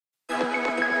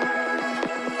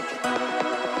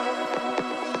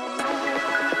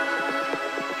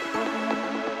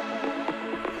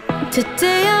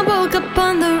Today I woke up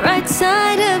on the right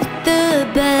side of the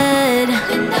bed,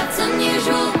 and that's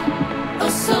unusual, oh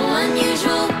so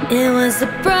unusual. It was a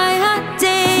bright hot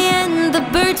day and the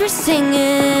birds were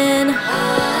singing.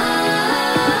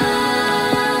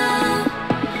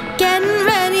 Getting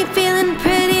ready, feeling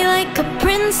pretty like a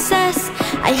princess.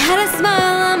 I had a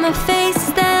smile on my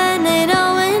face, then it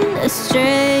all went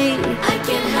astray. I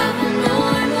can't have a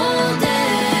normal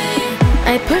day.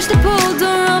 I pushed the pull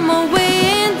door on my way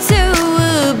into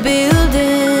a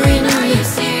building. Rain, are you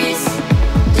serious?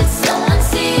 Did someone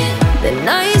see it? The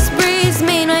nice breeze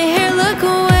made my hair look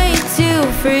way too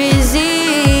frizzy.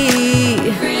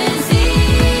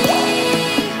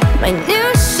 My new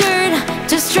shirt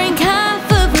just drank half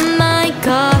of my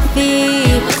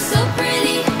coffee. It was so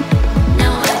pretty,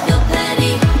 now I feel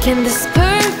petty. Can this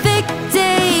perfect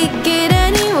day get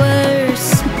any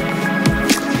worse?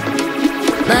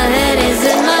 My head is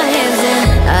in my hands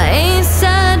and I ain't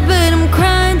sad, but I'm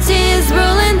crying, tears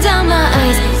rolling down my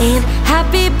eyes. Ain't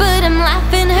happy, but I'm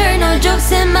laughing, heard no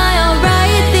jokes, am I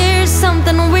alright? There's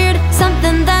something weird,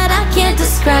 something that I can't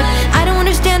describe. I don't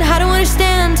understand, I don't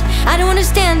understand, I don't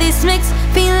understand these mixed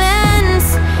feelings,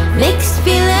 mixed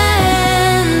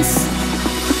feelings.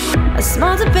 A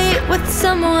small debate with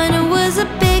someone, it was a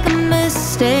big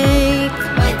mistake.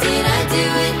 Why did I do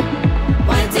it?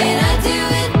 Why did I do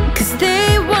it? 'Cause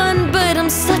they won, but I'm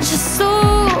such a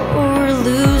sore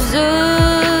loser.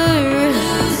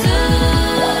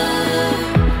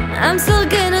 I'm still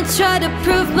gonna try to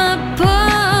prove my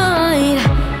point.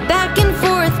 Back and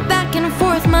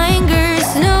forth, my anger's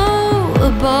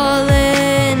snowballing.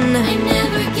 I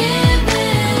never give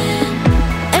in.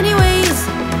 Anyways,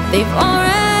 they've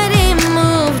already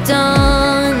moved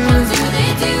on. How do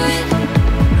they do it?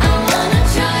 I wanna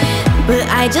try it. But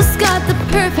I just got the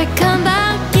perfect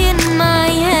comeback in my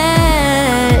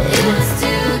head. It was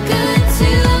too good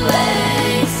to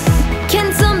waste. Can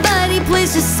somebody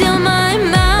please just seal my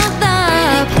mouth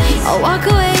up? I'll walk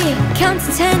away, count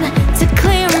to 10 to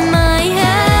clear my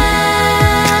head.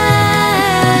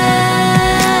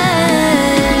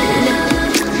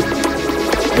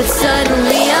 But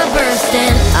suddenly I burst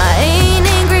in. I ain't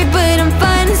angry, but I'm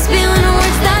fine, spewing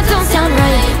words that don't sound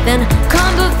right. Then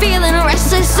calm but feeling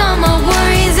restless, all my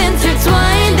worries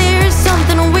intertwined. There's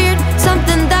something weird,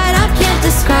 something that I can't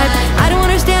describe. I don't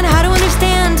understand, I don't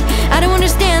understand, I don't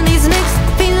understand these mixed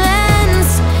feelings,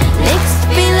 mixed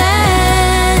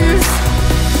feelings.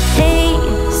 Hey,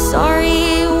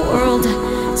 sorry world,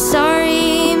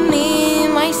 sorry me,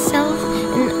 myself,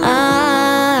 and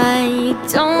I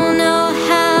don't know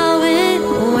how it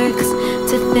works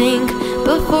to think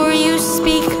before you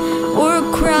speak or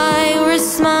cry or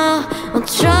smile. I'll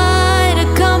try to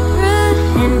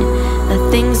comprehend that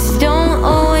things don't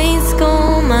always go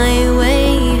my way,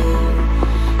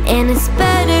 and it's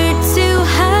better to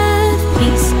have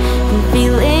peace than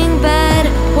feeling bad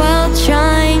while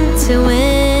trying to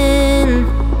win.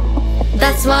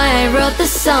 That's why I wrote the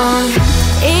song.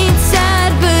 Ain't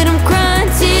sad, but I'm crying,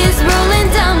 tears rolling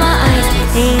down my eyes.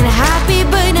 Ain't happy,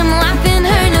 but I'm laughing,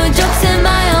 heard no jokes, am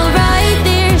I alright?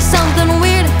 There's something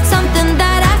weird, something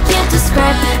that I can't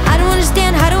describe. I don't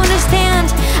understand, I don't understand,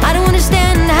 I don't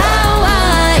understand how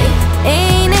I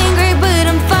ain't angry, but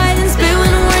I'm fighting,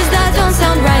 spewing words that don't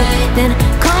sound right. Then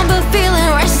calm but feeling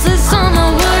restless, all my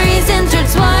worries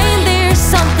intertwined. There's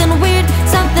something weird,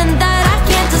 something that I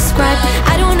can't describe.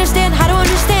 I don't understand, I don't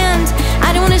understand, I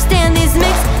don't understand these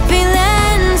mixed